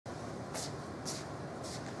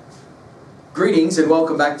Greetings and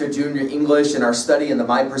welcome back to Junior English and our study in the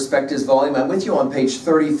MyPerspectives volume. I'm with you on page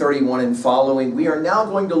 30, 31 and following. We are now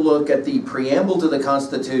going to look at the Preamble to the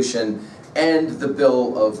Constitution and the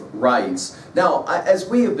Bill of Rights. Now, as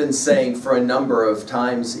we have been saying for a number of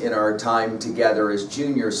times in our time together as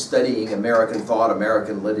juniors studying American thought,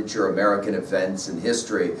 American literature, American events and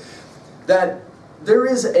history, that there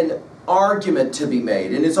is an argument to be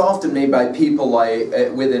made, and it's often made by people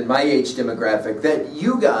within my age demographic, that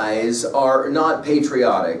you guys are not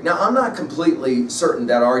patriotic. Now, I'm not completely certain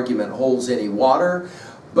that argument holds any water,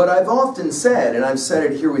 but I've often said, and I've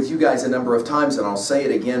said it here with you guys a number of times, and I'll say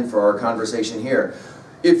it again for our conversation here,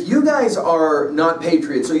 if you guys are not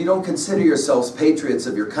patriots, or you don't consider yourselves patriots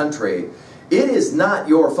of your country, it is not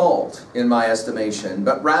your fault, in my estimation,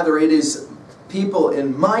 but rather it is people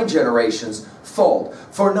in my generation's fault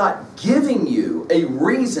for not giving you a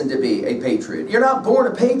reason to be a patriot. You're not born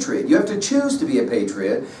a patriot. You have to choose to be a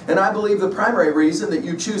patriot. And I believe the primary reason that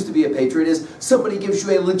you choose to be a patriot is somebody gives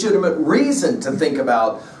you a legitimate reason to think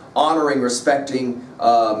about honoring, respecting,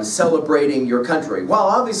 celebrating your country. While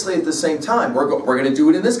obviously at the same time, we're going to do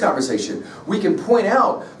it in this conversation. We can point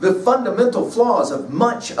out the fundamental flaws of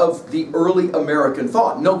much of the early American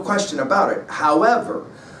thought. No question about it. However,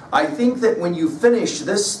 I think that when you finish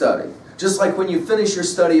this study, just like when you finish your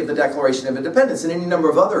study of the Declaration of Independence and any number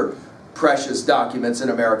of other precious documents in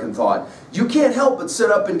American thought, you can't help but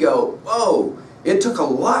sit up and go, whoa, it took a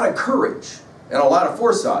lot of courage and a lot of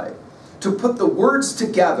foresight to put the words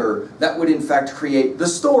together that would in fact create the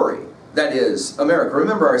story that is America.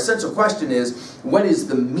 Remember, our essential question is, what is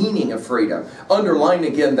the meaning of freedom? Underline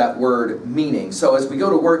again that word meaning. So as we go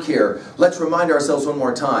to work here, let's remind ourselves one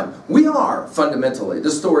more time. We are fundamentally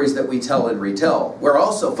the stories that we tell and retell. We're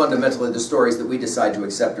also fundamentally the stories that we decide to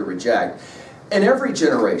accept or reject. And every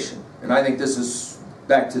generation, and I think this is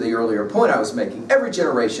back to the earlier point I was making, every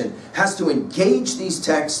generation has to engage these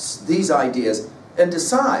texts, these ideas, and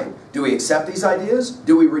decide, do we accept these ideas?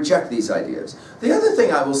 Do we reject these ideas? The other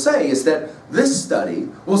thing I will say is that this study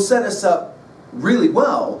will set us up really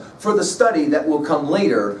well for the study that will come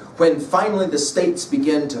later when finally the states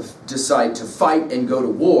begin to decide to fight and go to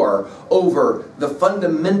war over the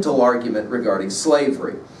fundamental argument regarding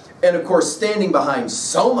slavery. And of course, standing behind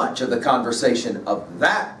so much of the conversation of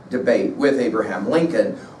that debate with Abraham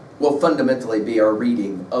Lincoln will fundamentally be our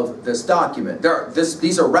reading of this document.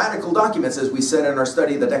 These are radical documents, as we said in our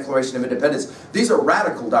study of the Declaration of Independence. These are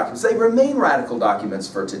radical documents. They remain radical documents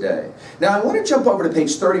for today. Now, I want to jump over to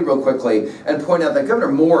page 30 real quickly and point out that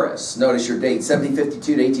Gouverneur Morris, notice your date,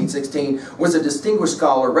 1752 to 1816, was a distinguished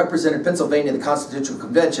scholar, represented Pennsylvania in the Constitutional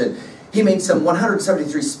Convention. He made some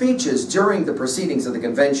 173 speeches during the proceedings of the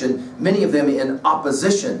convention, many of them in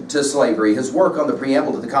opposition to slavery. His work on the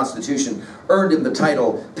Preamble to the Constitution earned him the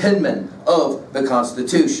title Penman of the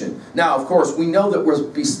Constitution. Now, of course, we know that we'll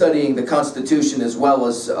be studying the Constitution as well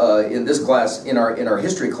as in this class, in our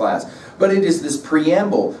history class. But it is this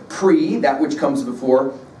preamble, pre, that which comes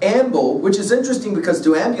before, amble, which is interesting because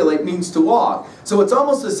to ambulate means to walk. So it's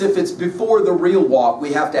almost as if it's before the real walk.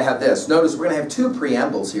 We have to have this. Notice we're going to have two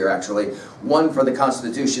preambles here, actually. One for the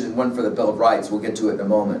Constitution and one for the Bill of Rights. We'll get to it in a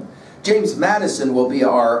moment. James Madison will be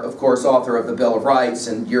our, of course, author of the Bill of Rights,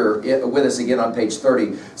 and you're with us again on page 30.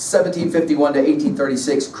 1751 to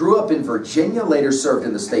 1836, grew up in Virginia, later served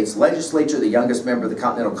in the state's legislature, the youngest member of the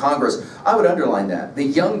Continental Congress. I would underline that, the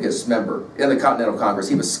youngest member in the Continental Congress.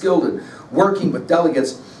 He was skilled in working with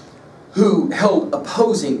delegates who held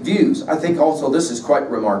opposing views. I think also this is quite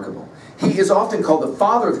remarkable. He is often called the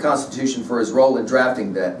father of the Constitution for his role in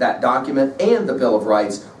drafting that document and the Bill of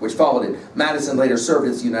Rights, which followed it. Madison later served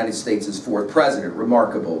as the United States' fourth president.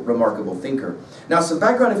 Remarkable thinker. Now, some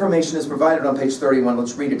background information is provided on page 31.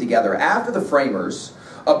 Let's read it together. After the framers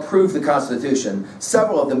approved the Constitution,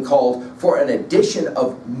 several of them called for an addition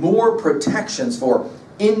of more protections for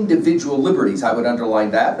individual liberties. I would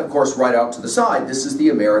underline that. And of course, right out to the side, this is the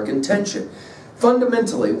American tension.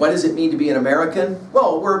 Fundamentally, what does it mean to be an American?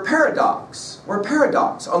 Well, we're a paradox. We're a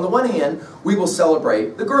paradox. On the one hand, we will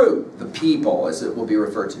celebrate the group, the people, as it will be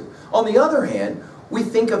referred to. On the other hand, we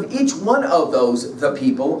think of each one of those, the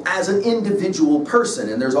people, as an individual person,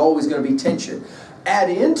 and there's always going to be tension. Add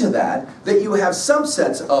into that you have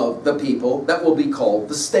subsets of the people that will be called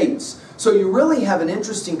the states. So you really have an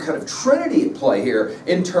interesting kind of trinity at play here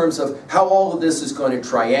in terms of how all of this is going to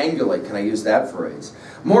triangulate. Can I use that phrase?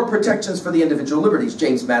 More protections for the individual liberties.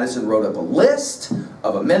 James Madison wrote up a list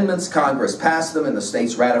of amendments. Congress passed them and the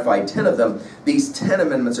states ratified 10 of them. These 10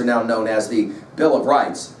 amendments are now known as the Bill of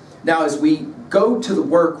Rights. Now, as we go to the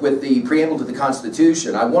work with the Preamble to the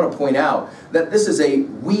Constitution, I want to point out that this is a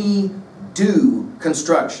we do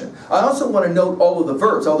construction. I also want to note all of the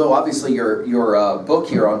verbs, although obviously your book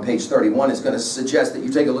here on page 31 is going to suggest that you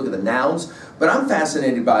take a look at the nouns, but I'm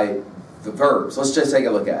fascinated by the verbs. Let's just take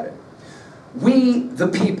a look at it. We, the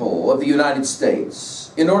people of the United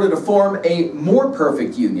States, in order to form a more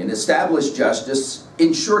perfect union, establish justice,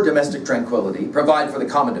 ensure domestic tranquility, provide for the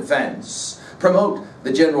common defense, promote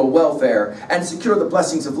the general welfare, and secure the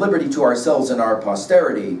blessings of liberty to ourselves and our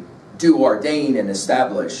posterity, do ordain and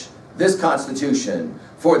establish this Constitution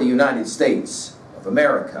for the United States of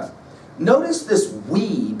America. Notice this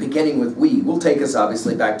we, beginning with we, will take us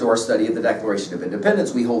obviously back to our study of the Declaration of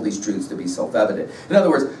Independence. We hold these truths to be self-evident. In other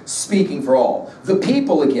words, speaking for all. The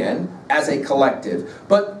people, again, as a collective.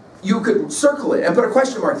 But you could circle it and put a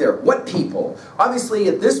question mark there. What people? Obviously,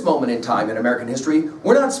 at this moment in time in American history,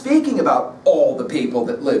 we're not speaking about all the people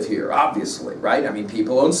that live here, obviously, right? I mean,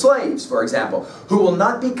 people own slaves, for example, who will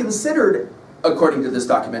not be considered, according to this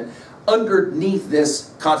document, underneath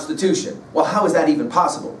this Constitution. Well, how is that even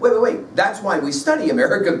possible? Wait. That's why we study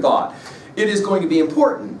American thought. It is going to be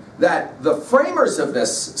important that the framers of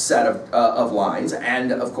this set of lines,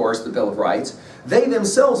 and of course the Bill of Rights, they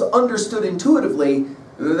themselves understood intuitively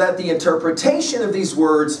that the interpretation of these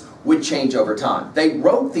words would change over time. They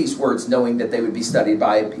wrote these words knowing that they would be studied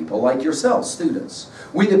by people like yourselves, students.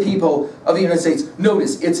 We, the people of the United States,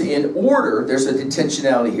 notice it's in order, there's a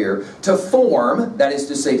intentionality here, to form, that is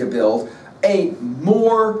to say to build, a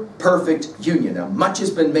more perfect union. Now, much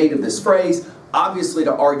has been made of this phrase. Obviously,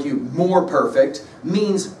 to argue more perfect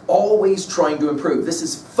means always trying to improve. This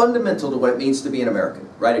is fundamental to what it means to be an American.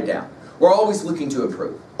 Write it down. We're always looking to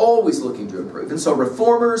improve. Always looking to improve. And so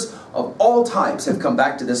reformers of all types have come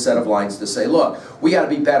back to this set of lines to say, look, we got to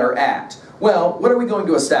be better at. Well, what are we going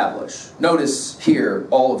to establish? Notice here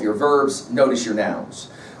all of your verbs. Notice your nouns.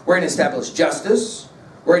 We're going to establish justice.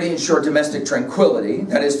 We're going to ensure domestic tranquility.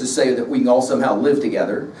 That is to say that we can all somehow live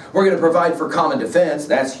together. We're going to provide for common defense.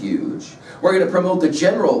 That's huge. We're going to promote the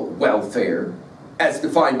general welfare, as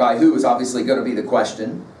defined by who is obviously going to be the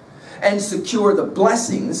question, and secure the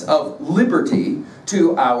blessings of liberty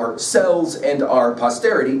to ourselves and our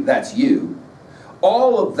posterity. That's you.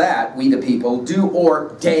 All of that, we the people, do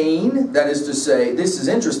ordain. That is to say, this is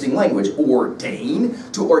interesting language, ordain.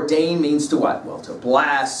 To ordain means to what? Well, to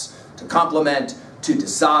bless, to complement, to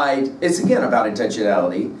decide. It's again about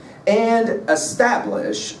intentionality. And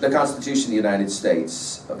establish the Constitution of the United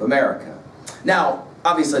States of America. Now,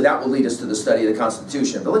 obviously that will lead us to the study of the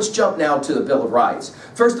Constitution. But let's jump now to the Bill of Rights.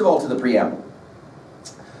 First of all, to the Preamble.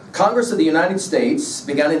 Congress of the United States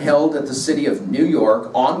began and held at the city of New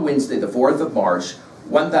York on Wednesday, the 4th of March,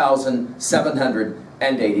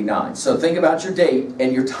 1789. So think about your date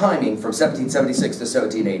and your timing from 1776 to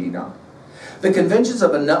 1789. The conventions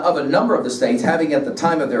of a number of the states, having at the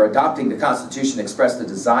time of their adopting the Constitution expressed a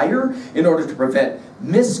desire in order to prevent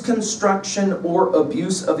misconstruction or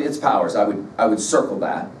abuse of its powers. I would circle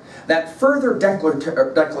that. That further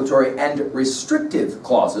declaratory and restrictive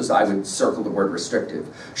clauses, I would circle the word restrictive,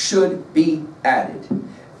 should be added.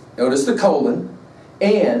 Notice the colon.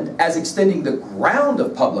 And as extending the ground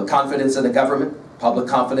of public confidence in the government, public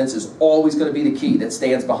confidence is always going to be the key that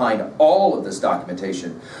stands behind all of this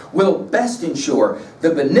documentation, will best ensure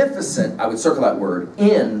the beneficent, I would circle that word,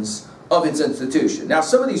 ends of its institution. Now,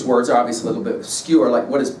 some of these words are obviously a little bit obscure, like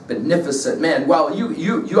what is beneficent meant? Well,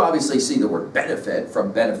 you obviously see the word benefit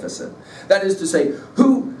from beneficent. That is to say,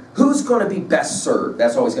 who's going to be best served?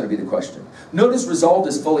 That's always going to be the question. Notice resolved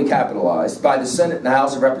is fully capitalized by the Senate and the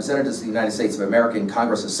House of Representatives of the United States of America in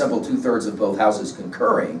Congress assembled 2/3 of both houses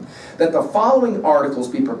concurring, that the following articles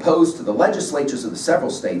be proposed to the legislatures of the several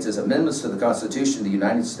states as amendments to the Constitution of the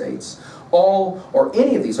United States. All or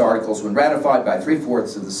any of these articles, when ratified by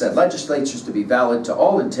 3/4 of the said legislatures, to be valid to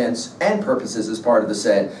all intents and purposes as part of the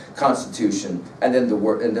said Constitution, and then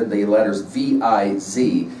the letters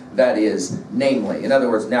V-I-Z, that is, namely. In other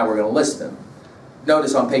words, now we're going to list them.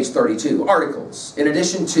 Notice on page 32, articles, in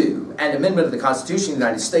addition to an amendment of the Constitution of the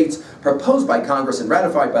United States proposed by Congress and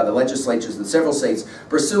ratified by the legislatures of the several states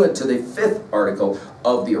pursuant to the 5th article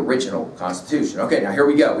of the original Constitution. Okay, now here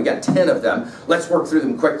we go. We got 10 of them. Let's work through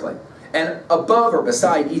them quickly. And above or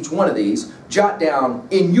beside each one of these, jot down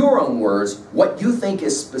in your own words what you think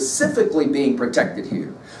is specifically being protected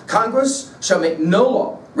here. Congress shall make no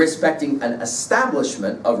law respecting an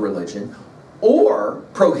establishment of religion or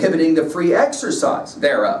prohibiting the free exercise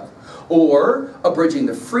thereof, or abridging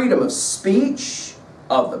the freedom of speech,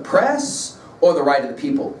 of the press, or the right of the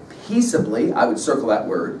people peaceably, I would circle that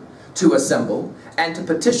word, to assemble, and to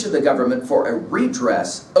petition the government for a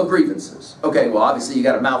redress of grievances. Okay, well obviously you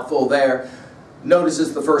got a mouthful there.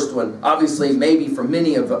 notices the first one. Obviously, maybe for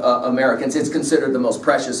many of Americans, it's considered the most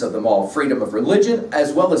precious of them all. Freedom of religion,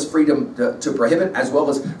 as well as freedom to prohibit, as well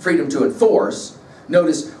as freedom to enforce.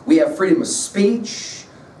 Notice we have freedom of speech,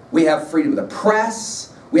 we have freedom of the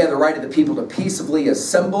press, we have the right of the people to peaceably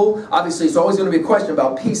assemble. Obviously, it's always going to be a question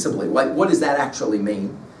about peaceably. Like, what does that actually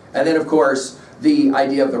mean? And then, of course, the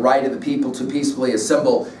idea of the right of the people to peacefully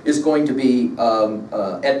assemble is going to be,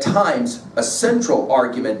 at times, a central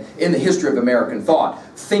argument in the history of American thought.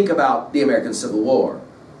 Think about the American Civil War.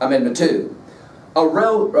 Amendment 2. A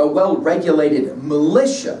well-regulated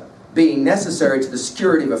militia being necessary to the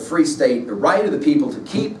security of a free state, the right of the people to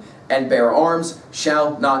keep and bear arms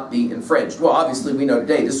shall not be infringed. Well, obviously, we know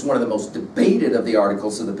today this is one of the most debated of the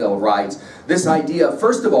articles of the Bill of Rights. This idea,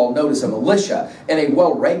 first of all, notice a militia, and a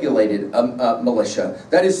well-regulated militia.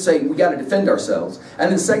 That is to say, we got to defend ourselves.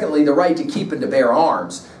 And then secondly, the right to keep and to bear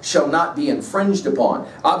arms shall not be infringed upon.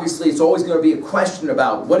 Obviously, it's always going to be a question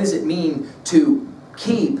about what does it mean to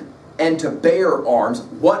keep and to bear arms.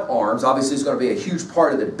 What arms? Obviously, is going to be a huge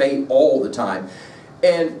part of the debate all the time.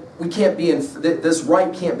 And we can't be this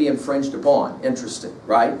right can't be infringed upon. Interesting,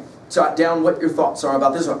 right? Jot down what your thoughts are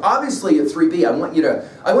about this one. Obviously, at 3B, I want you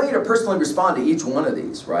to personally respond to each one of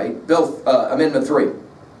these, right? Amendment 3.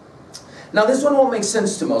 Now, this one won't make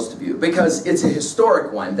sense to most of you because it's a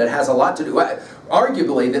historic one that has a lot to do.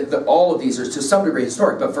 Arguably, all of these are to some degree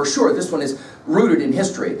historic, but for sure, this one is rooted in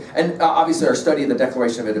history. And obviously, our study of the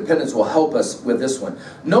Declaration of Independence will help us with this one.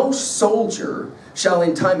 No soldier shall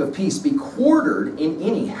in time of peace be quartered in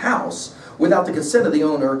any house without the consent of the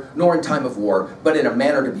owner, nor in time of war, but in a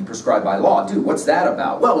manner to be prescribed by law. Dude, what's that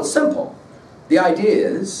about? Well, it's simple. The idea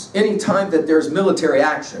is, any time that there's military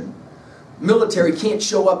action, military can't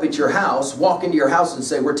show up at your house, walk into your house and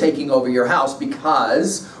say, we're taking over your house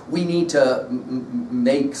because we need to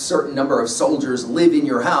make a certain number of soldiers live in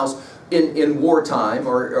your house in wartime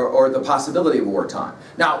or the possibility of wartime.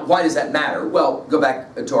 Now, why does that matter? Well, go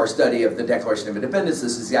back to our study of the Declaration of Independence.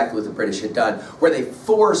 This is exactly what the British had done, where they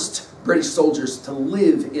forced British soldiers to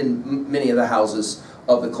live in many of the houses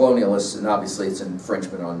of the colonialists, and obviously it's an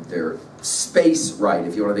infringement on their space right,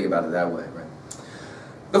 if you want to think about it that way, right?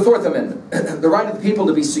 The Fourth Amendment, the right of the people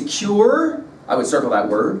to be secure, I would circle that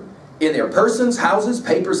word, in their persons, houses,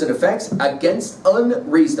 papers, and effects against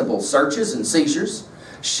unreasonable searches and seizures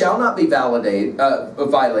shall not be violated,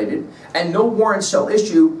 and no warrant shall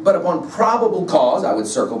issue but upon probable cause, I would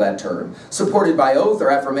circle that term, supported by oath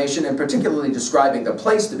or affirmation, and particularly describing the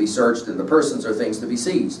place to be searched and the persons or things to be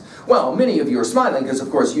seized. Well, many of you are smiling because,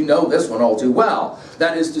 of course, you know this one all too well.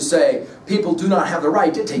 That is to say, people do not have the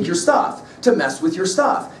right to take your stuff, to mess with your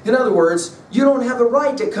stuff. In other words, you don't have the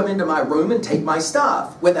right to come into my room and take my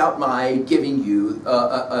stuff without my giving you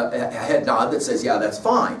a head nod that says, yeah, that's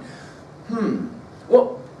fine.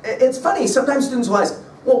 Well, it's funny, sometimes students will ask,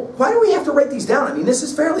 well, why do we have to write these down? I mean, this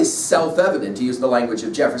is fairly self-evident, to use the language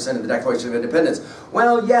of Jefferson in the Declaration of Independence.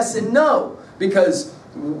 Well, yes and no, because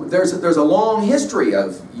there's a long history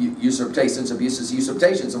of usurpations, abuses,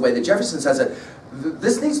 usurpations, the way that Jefferson says it.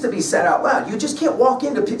 This needs to be said out loud. You just can't walk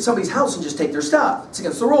into somebody's house and just take their stuff. It's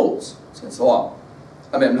against the rules. It's against the law.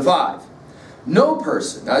 Amendment 5. No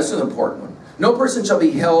person, now this is an important one, no person shall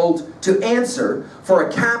be held to answer for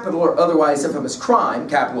a capital or otherwise infamous crime,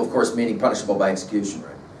 capital of course meaning punishable by execution,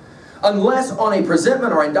 right? Unless on a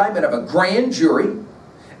presentment or indictment of a grand jury,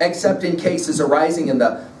 except in cases arising in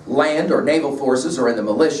the land or naval forces or in the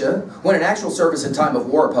militia, when in actual service in time of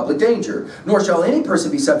war or public danger. Nor shall any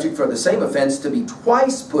person be subject for the same offense to be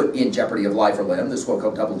twice put in jeopardy of life or limb, this is what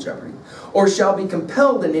called double jeopardy, or shall be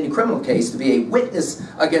compelled in any criminal case to be a witness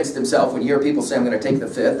against himself. When you hear people say, I'm going to take the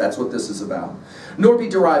fifth, that's what this is about. Nor be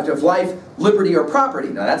derived of life, liberty, or property.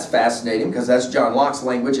 Now that's fascinating because that's John Locke's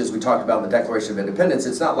language as we talked about in the Declaration of Independence.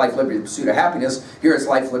 It's not life, liberty, pursuit of happiness. Here it's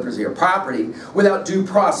life, liberty, or property without due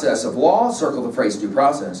process of law, circle the phrase due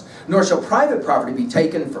process. Nor shall private property be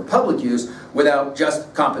taken for public use without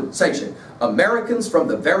just compensation. Americans from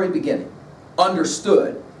the very beginning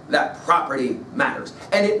understood that property matters.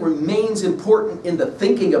 And it remains important in the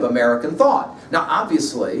thinking of American thought. Now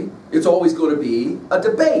obviously, it's always going to be a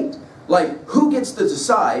debate. Like, who gets to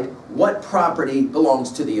decide what property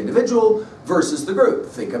belongs to the individual versus the group?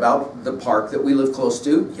 Think about the park that we live close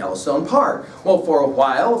to, Yellowstone Park. Well, for a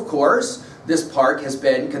while, of course, this park has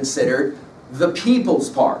been considered the people's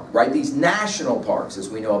park, right? These national parks, as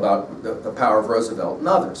we know about the power of Roosevelt and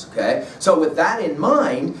others, okay? So with that in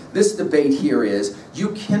mind, this debate here is, you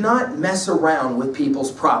cannot mess around with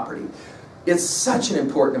people's property. It's such an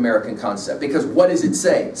important American concept because what does it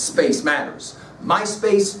say? Space matters. My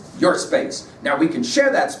space, your space. Now we can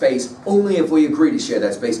share that space only if we agree to share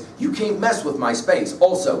that space. You can't mess with my space.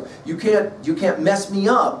 Also, you can't mess me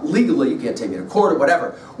up legally, you can't take me to court or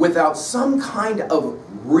whatever, without some kind of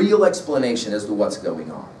real explanation as to what's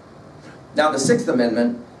going on. Now the Sixth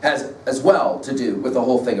Amendment has as well to do with the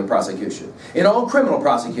whole thing of prosecution. In all criminal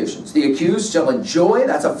prosecutions, the accused shall enjoy,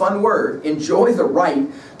 that's a fun word, enjoy the right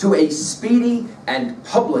to a speedy and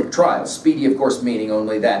public trial. Speedy, of course, meaning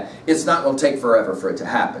only that it's not going to take forever for it to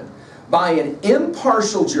happen. By an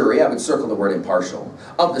impartial jury, I would circle the word impartial,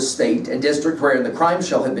 of the state and district wherein the crime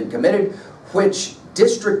shall have been committed, which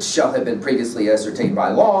district shall have been previously ascertained by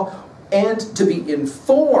law, and to be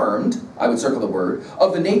informed, I would circle the word,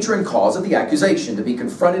 of the nature and cause of the accusation, to be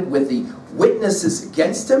confronted with the witnesses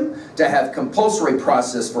against him, to have compulsory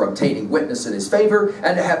process for obtaining witness in his favor,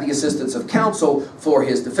 and to have the assistance of counsel for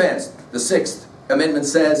his defense. The Sixth Amendment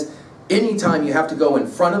says, anytime you have to go in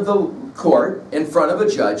front of the court, in front of a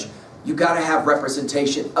judge, you got to have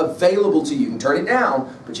representation available to you. You can turn it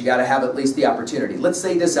down, but you got to have at least the opportunity. Let's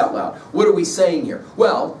say this out loud. What are we saying here?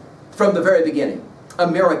 Well, from the very beginning,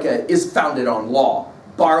 America is founded on law,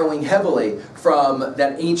 borrowing heavily from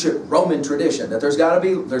that ancient Roman tradition that there's got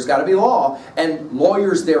to be law, and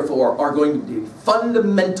lawyers therefore are going to be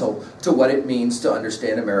fundamental to what it means to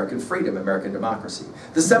understand American freedom, American democracy.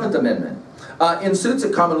 The Seventh Amendment. In suits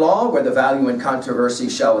at common law where the value in controversy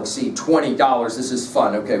shall exceed $20, this is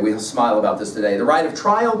fun, okay, we'll smile about this today. The right of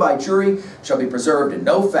trial by jury shall be preserved, and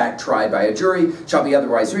no fact tried by a jury shall be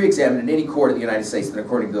otherwise re-examined in any court of the United States than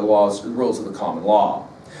according to the rules of the common law.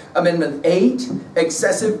 Amendment 8,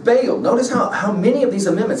 excessive bail. Notice how many of these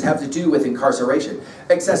amendments have to do with incarceration.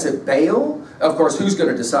 Excessive bail, of course, who's going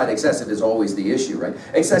to decide excessive is always the issue, right?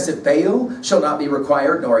 Excessive bail shall not be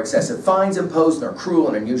required, nor excessive fines imposed, nor cruel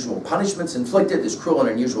and unusual punishments inflicted. There's cruel and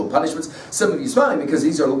unusual punishments. Some of you smiling because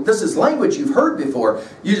this is language you've heard before.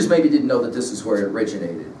 You just maybe didn't know that this is where it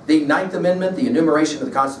originated. The Ninth Amendment, the enumeration of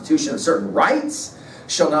the Constitution of certain rights,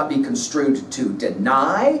 shall not be construed to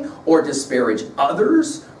deny or disparage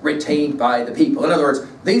others retained by the people. In other words,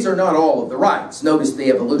 these are not all of the rights. Notice the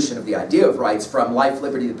evolution of the idea of rights from life,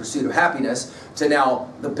 liberty, the pursuit of happiness to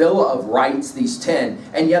now the Bill of Rights, these 10.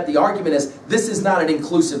 And yet the argument is this is not an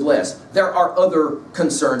inclusive list. There are other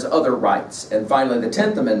concerns, other rights. And finally, the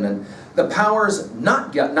 10th Amendment, the powers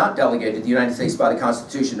not delegated to the United States by the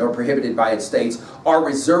Constitution or prohibited by its states are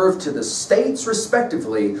reserved to the states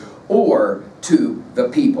respectively or to the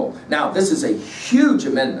people. Now, this is a huge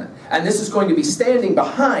amendment, and this is going to be standing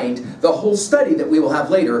behind the whole study that we will have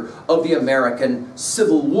later of the American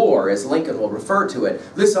Civil War, as Lincoln will refer to it.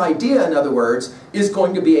 This idea, in other words, is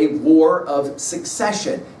going to be a war of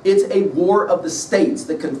succession. It's a war of the states.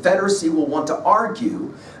 The Confederacy will want to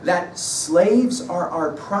argue that slaves are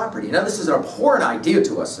our property. Now, this is an abhorrent idea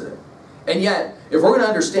to us today. And yet, if we're going to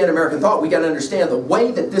understand American thought, we got to understand the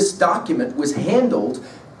way that this document was handled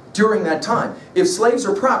during that time. If slaves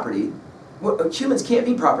are property, well, humans can't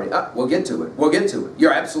be property. We'll get to it. We'll get to it.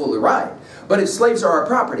 You're absolutely right. But if slaves are our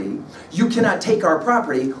property, you cannot take our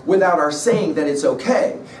property without our saying that it's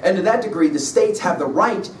okay. And to that degree, the states have the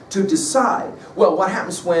right to decide. Well, what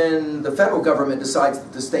happens when the federal government decides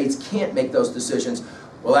that the states can't make those decisions?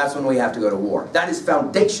 Well, that's when we have to go to war. That is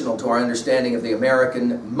foundational to our understanding of the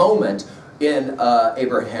American moment in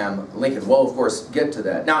Abraham Lincoln. We'll, of course, get to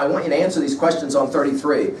that. Now, I want you to answer these questions on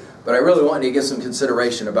 33, but I really want you to give some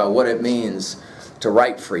consideration about what it means to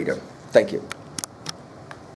write freedom. Thank you.